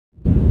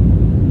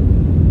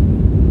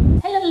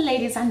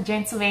ladies and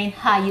gentlemen,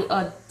 how you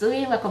are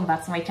doing? Welcome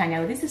back to my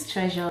channel. This is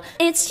Treasure.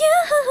 It's you,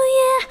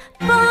 yeah,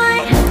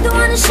 boy. The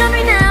one to show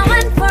me now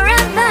and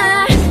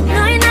forever.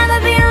 No, you'll never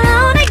be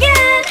alone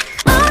again.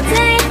 All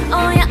day,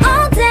 oh yeah,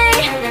 all day.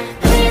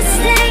 Please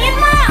stay in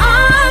my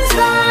arms,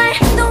 boy.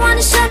 The one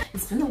to show.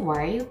 It's been a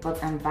while,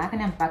 but I'm back,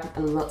 and I'm back with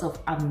a lot of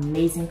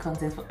amazing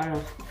content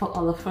for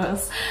all of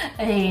us.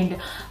 And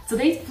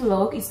today's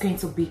vlog is going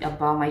to be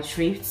about my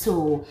trip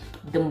to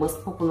the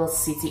most populous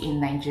city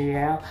in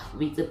Nigeria,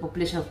 with a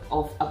population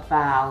of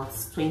about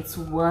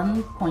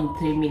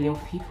 21.3 million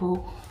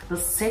people, the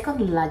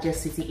second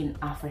largest city in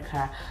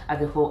Africa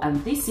as a whole.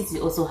 And this city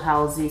also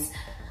houses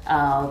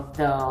one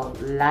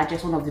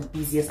of the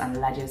busiest and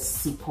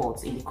largest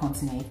seaports in the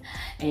continent,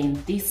 and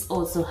this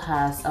also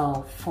has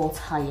fourth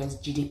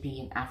highest GDP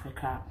in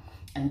Africa.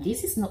 And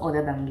this is no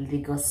other than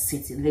Lagos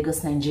City,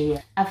 Lagos,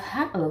 Nigeria. I've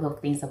heard a lot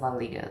of things about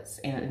Lagos,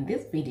 and in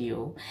this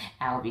video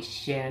I'll be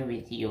sharing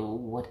with you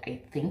what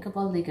I think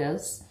about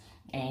Lagos,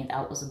 and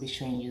I'll also be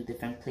showing you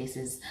different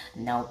places.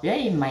 Now bear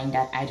in mind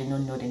that I do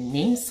not know the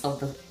names of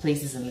the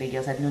places in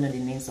Lagos. I do not know the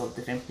names of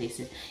different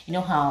places. You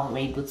know how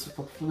when you go to,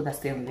 for people that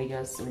stay in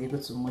Lagos, when you go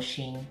to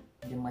Mushin,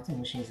 the Martin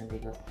Mushin is in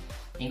Lagos.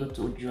 When you go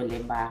to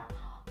Ojoleba,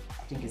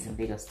 I think it's in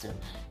Lagos too.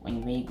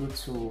 When you go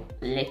to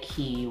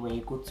Lekki, when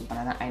you go to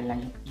Banana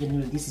Island, you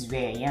know this is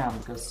where I am,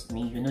 because I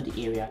mean, you know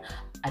the area.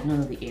 I don't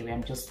know the area.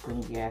 I'm just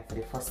going there for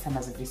the first time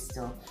as a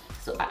visitor,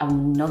 so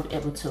I'm not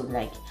able to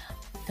like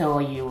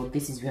tell you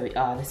this is where we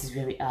are, this is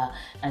where we are.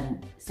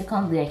 And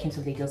secondly, I came to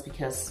Lagos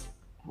because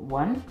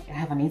one, I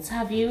have an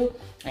interview,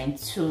 and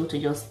two, to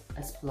just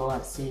explore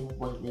and see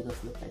what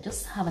Lagos looks like.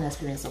 Just have an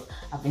experience of,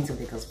 I've been to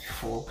Lagos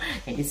before,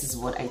 and this is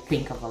what I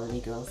think about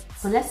Lagos.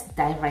 So let's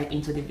dive right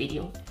into the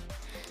video.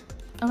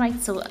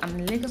 Alright, so I'm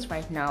in Lagos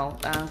right now.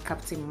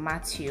 Captain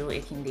Matthew,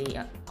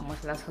 Ekinde,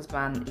 Amotola's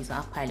husband, is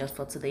our pilot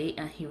for today,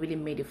 and he really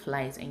made the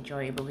flights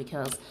enjoyable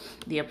because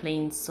they are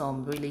playing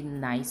some really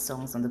nice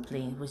songs on the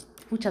plane,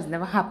 which has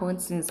never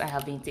happened since I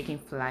have been taking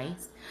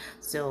flights.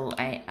 So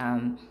I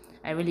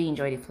really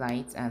enjoy the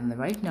flights, and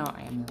right now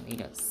I am in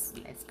Lagos.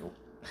 Let's go.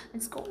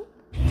 Let's go.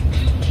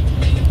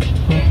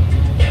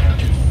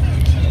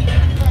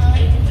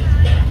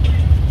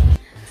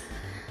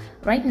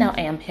 Right now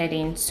I am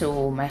heading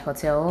to my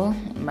hotel.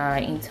 My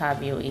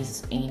interview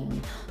is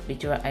in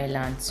Victoria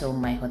Island, so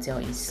my hotel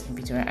is in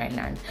Victoria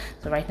Island.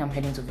 So right now I'm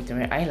heading to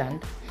Victoria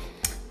Island,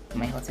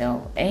 my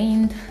hotel.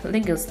 And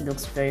Lagos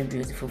looks very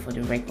beautiful, for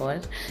the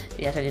record.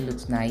 It actually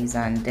looks nice,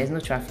 and there's no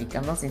traffic.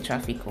 I'm not in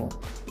traffic.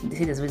 They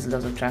say there's always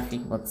lots of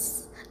traffic, but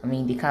I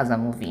mean the cars are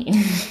moving.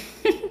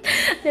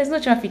 There's no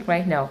traffic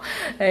right now,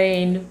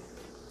 and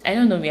I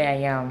don't know where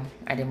I am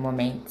at the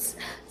moment.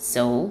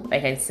 So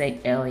like I said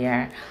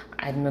earlier,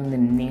 I don't know the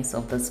names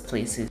of those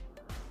places.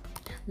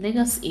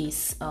 Lagos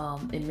is a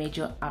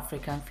major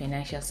African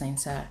financial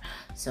center.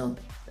 So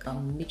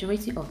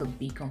majority of the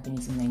big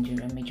companies in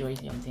Nigeria,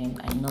 majority of them,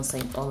 I'm not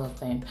saying all of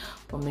them,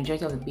 but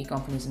majority of the big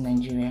companies in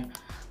Nigeria,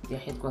 their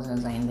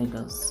headquarters are in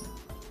Lagos.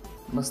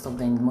 Most of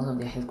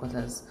their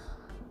headquarters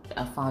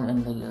are found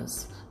in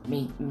Lagos.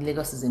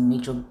 Lagos is a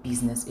major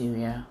business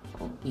area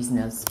or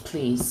business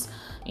place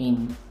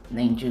in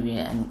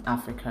Nigeria and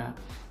Africa.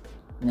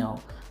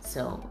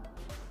 So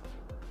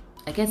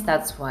I guess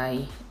that's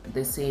why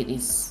they say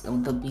it's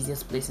the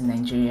busiest place in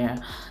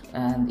Nigeria,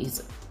 and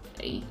it's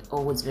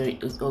always very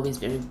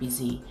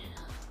busy,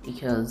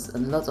 because a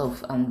lot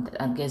of, and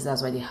I guess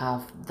that's why they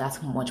have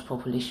that much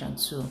population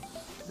too,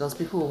 because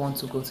people want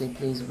to go to a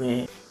place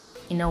where,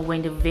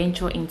 when they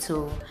venture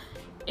into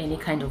any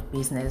kind of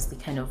business, they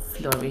kind of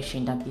flourish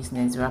in that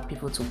business. There are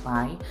people to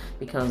buy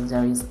because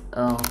there is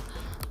a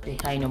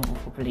high number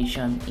of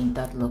population in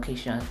that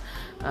location,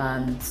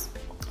 and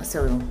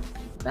so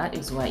that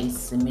is why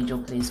it's a major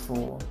place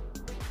for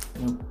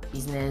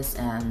business,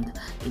 and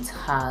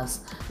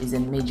is a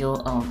major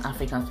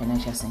African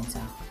financial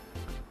center.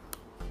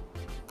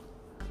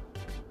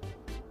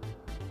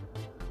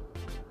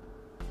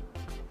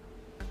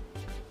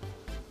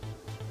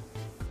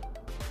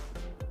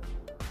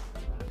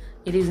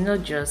 It is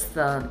not just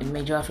a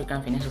major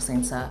African financial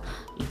center,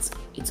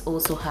 it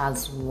also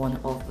has one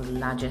of the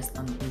largest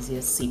and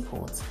busiest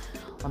seaports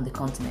on the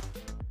continent.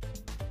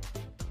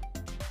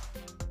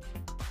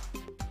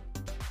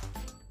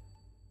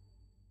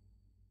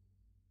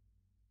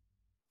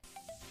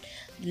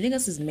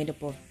 Lagos is made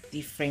up of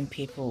different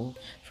people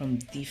from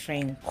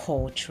different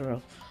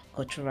cultural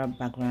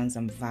backgrounds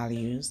and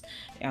values.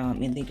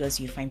 In Lagos,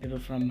 you find people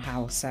from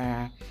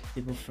Hausa,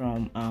 people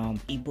from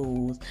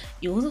Igbos.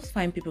 You also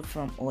find people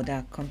from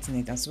other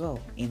continents as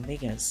well in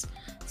Lagos.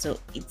 So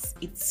it's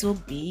so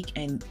big,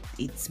 and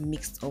it's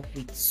mixed up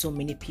with so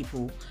many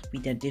people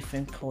with their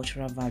different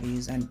cultural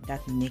values, and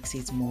that makes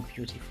it more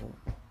beautiful.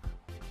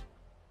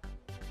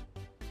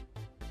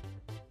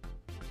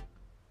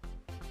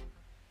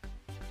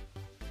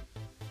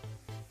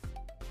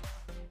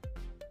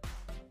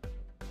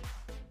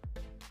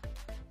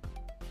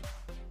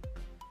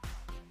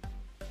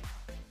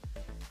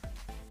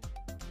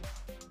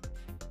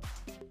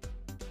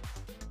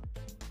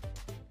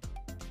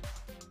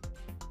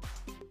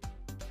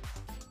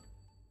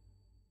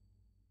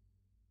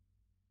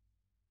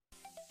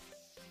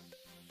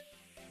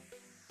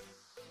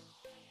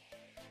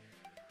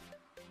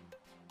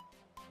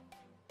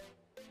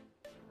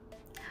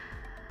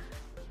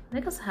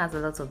 Lagos has a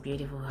lot of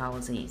beautiful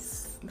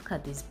houses. Look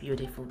at these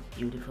beautiful,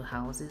 beautiful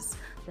houses.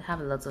 They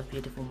have a lot of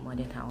beautiful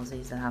modern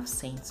houses that I've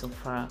seen so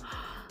far,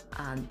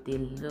 and they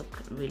look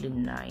really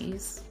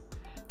nice.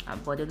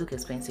 But they look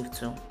expensive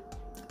too.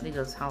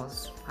 Lagos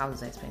houses are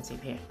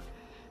expensive here.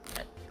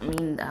 I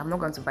mean, I'm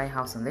not going to buy a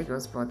house in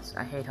Lagos, but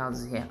I heard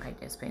houses here are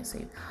quite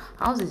expensive.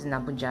 Houses in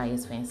Abuja are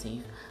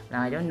expensive.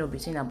 Now, I don't know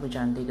between Abuja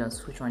and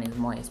Lagos which one is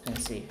more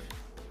expensive.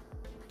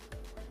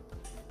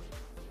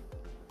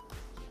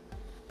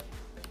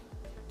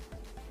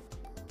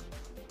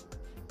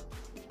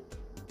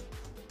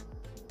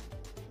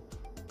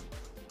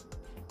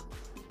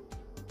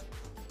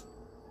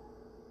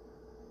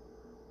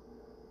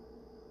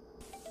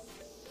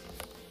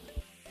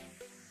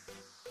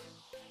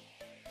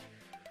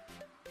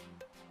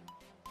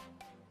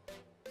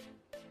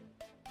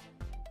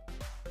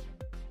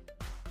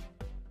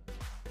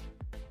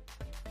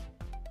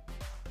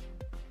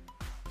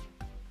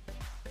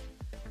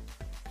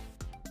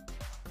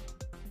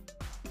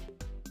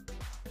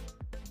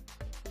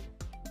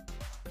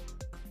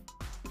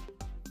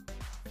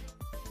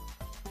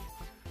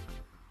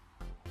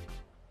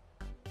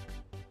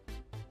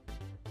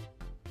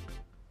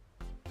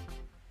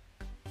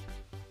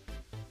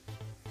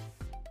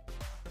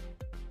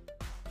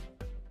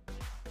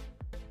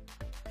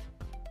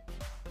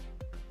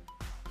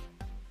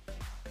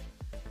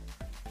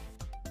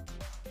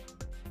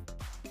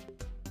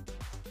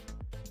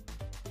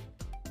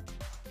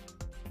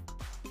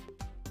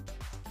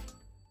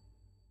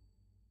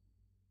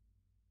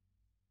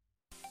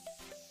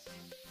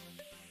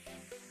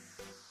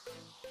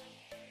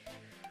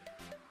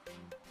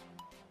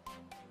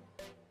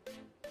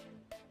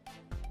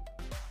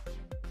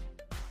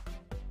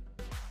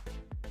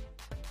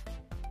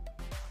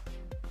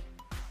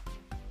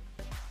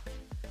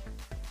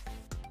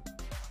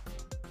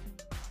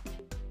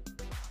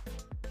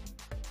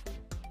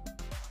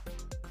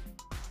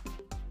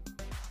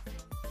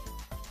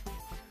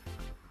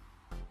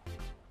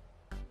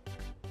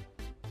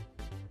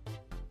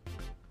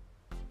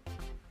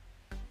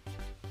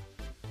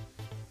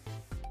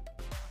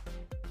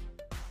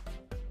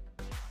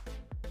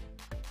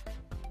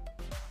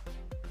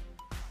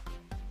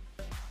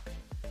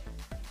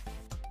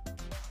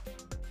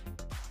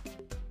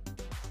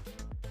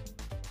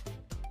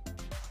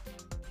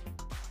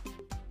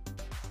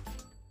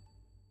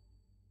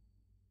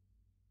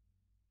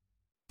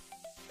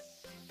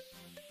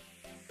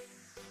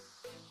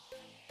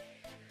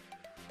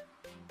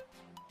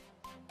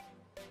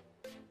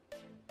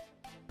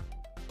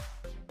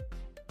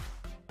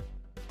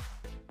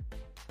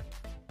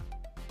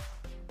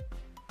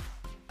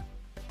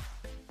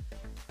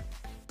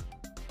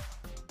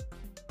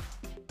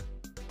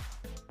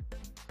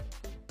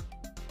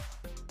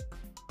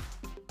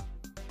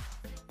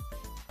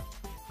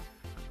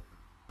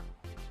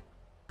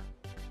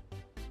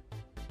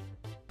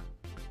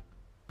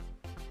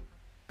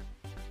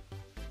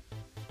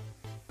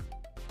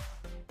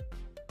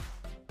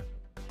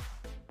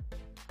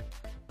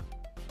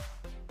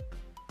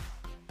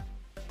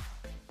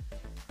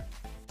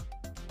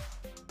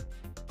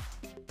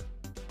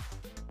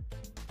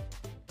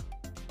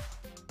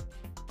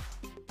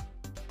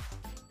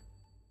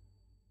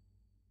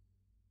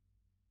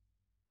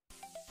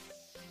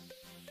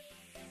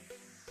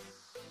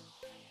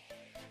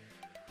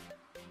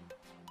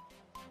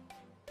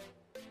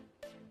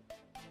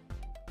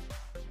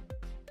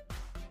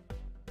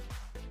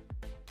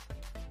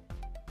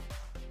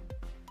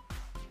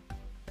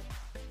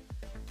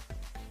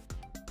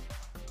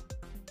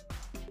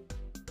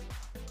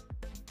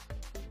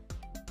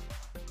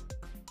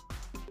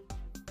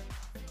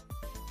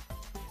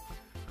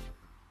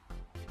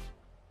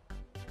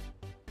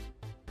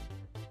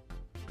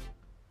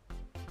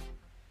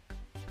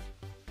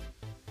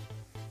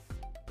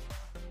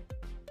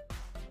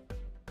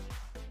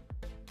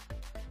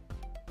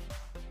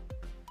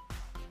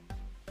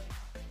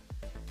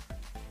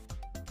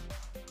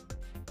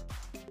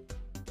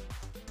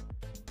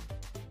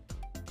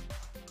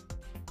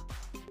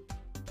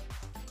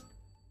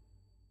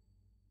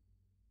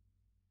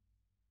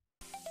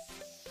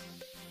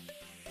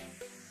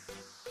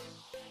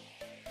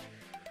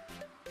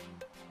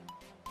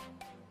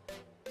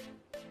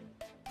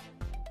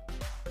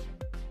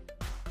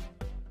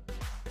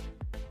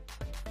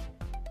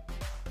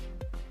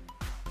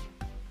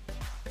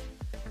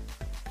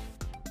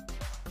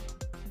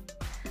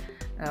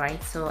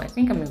 Alright, so I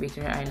think I'm in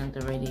Victoria Island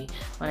already.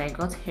 When I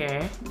got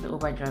here, the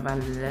Uber driver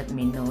let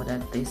me know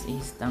that this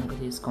is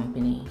Dangote's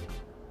company.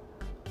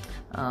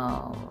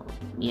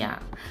 Yeah,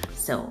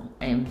 so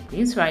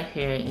this right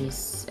here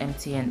is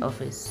MTN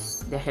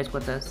office, their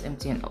headquarters,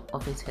 MTN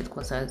office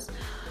headquarters.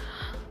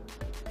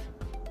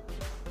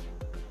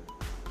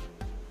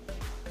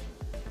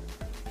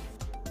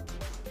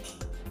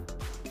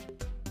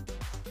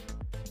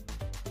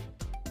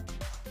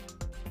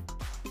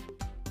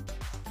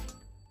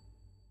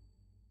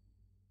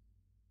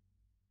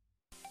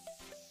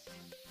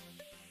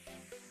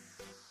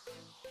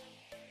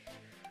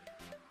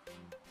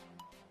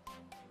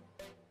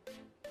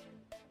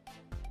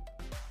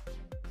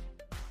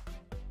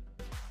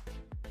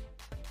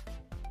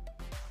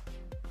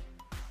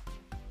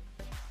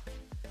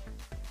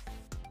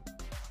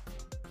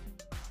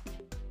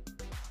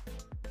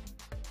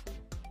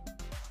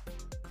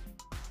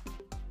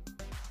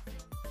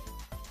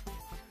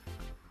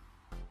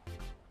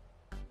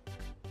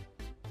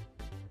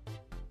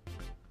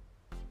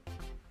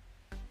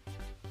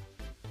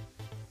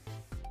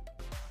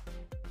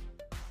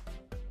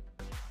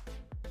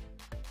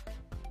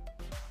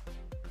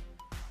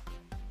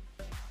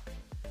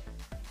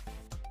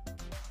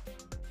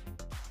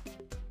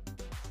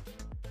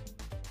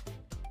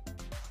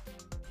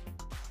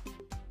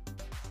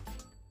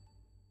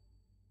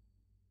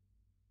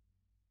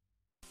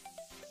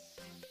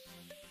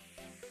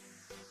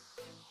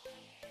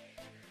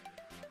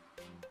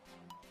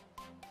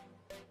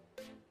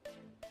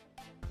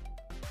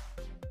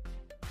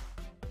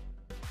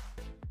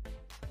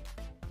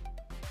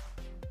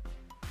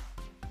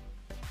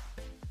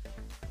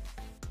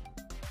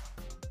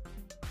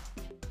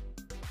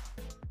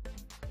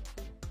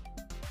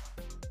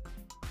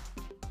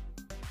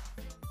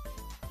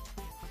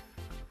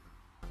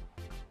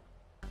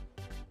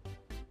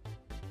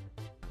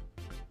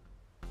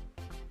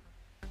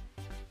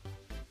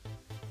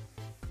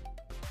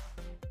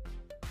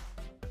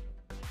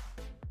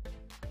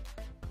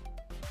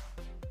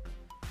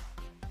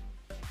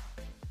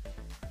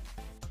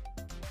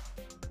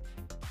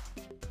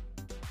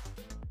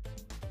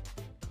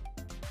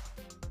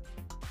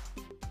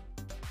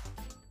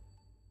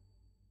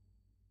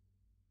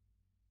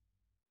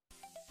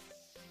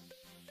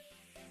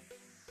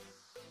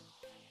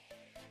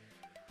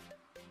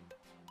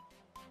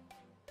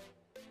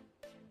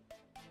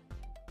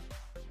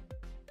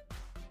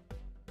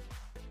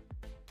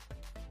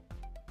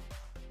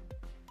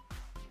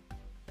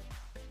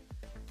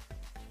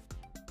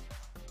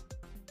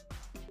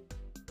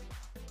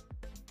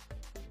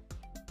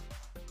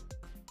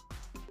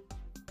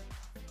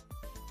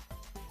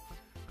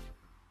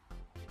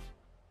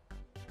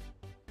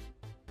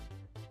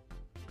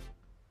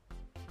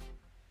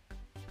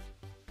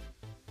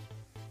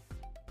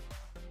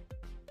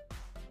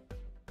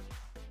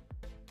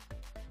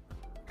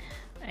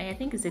 I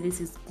think it said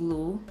this is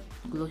Glow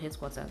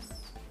headquarters.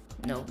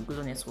 No,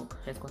 Glow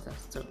Network headquarters.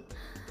 So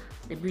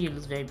the building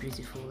looks very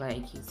beautiful.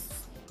 Like it's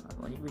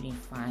the building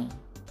fine.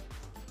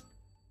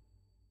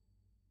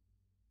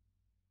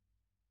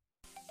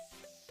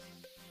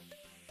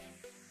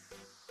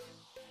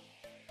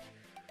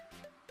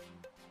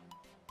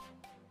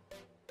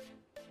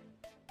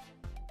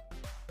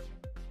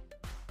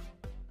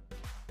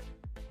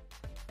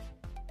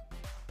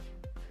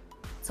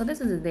 So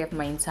this is the day of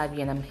my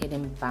interview and I'm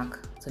heading back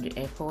to the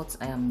airport.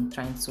 I am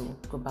trying to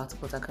go back to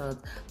Port Harcourt.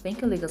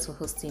 Thank you Lagos for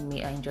hosting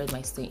me. I enjoyed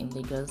my stay in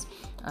Lagos.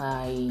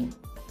 I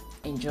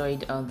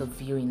enjoyed the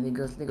view in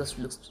Lagos. Lagos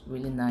looks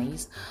really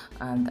nice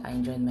and I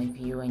enjoyed my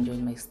view. I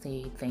enjoyed my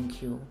stay.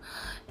 Thank you.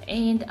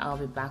 And I'll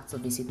be back to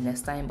visit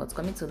next time. But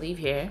coming to live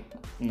here?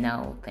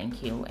 No,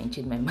 thank you. I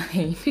changed my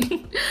mind.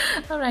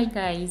 Alright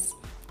guys.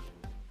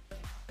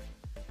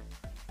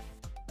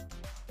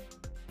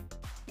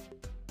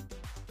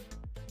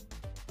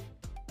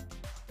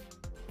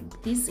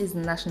 This is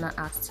National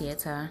Art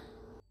Theatre.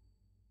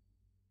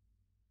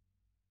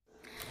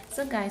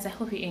 So guys, I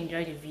hope you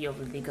enjoyed the view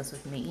of Lagos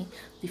with me.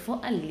 Before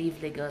I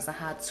leave Lagos, I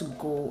had to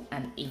go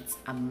and eat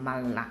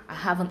amala. I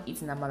haven't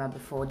eaten amala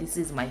before. This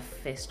is my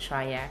first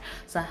trial.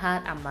 So I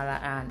had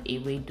amala and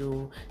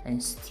ewedu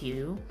and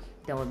stew.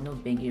 There was no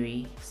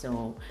bakery,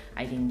 so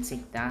I didn't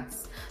take that.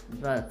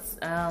 But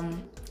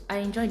I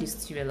enjoyed the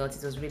stew a lot.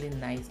 It was really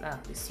nice.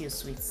 The stew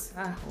sweet.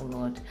 Oh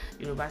Lord,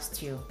 Yoruba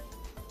stew.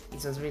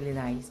 It was really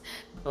nice.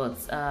 But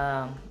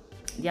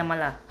the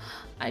amala,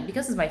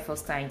 because it's my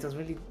first time, it was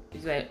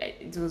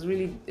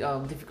really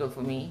difficult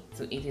for me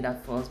to eat it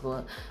at first,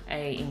 but I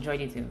enjoyed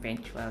it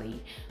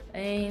eventually.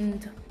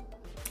 And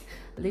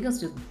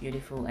Lagos was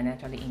beautiful and I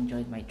actually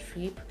enjoyed my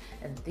trip.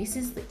 And this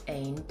is the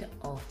end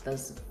of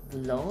this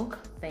vlog.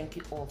 Thank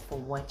you all for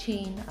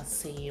watching. I'll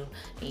see you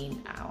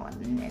in our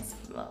next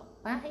vlog.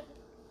 Bye.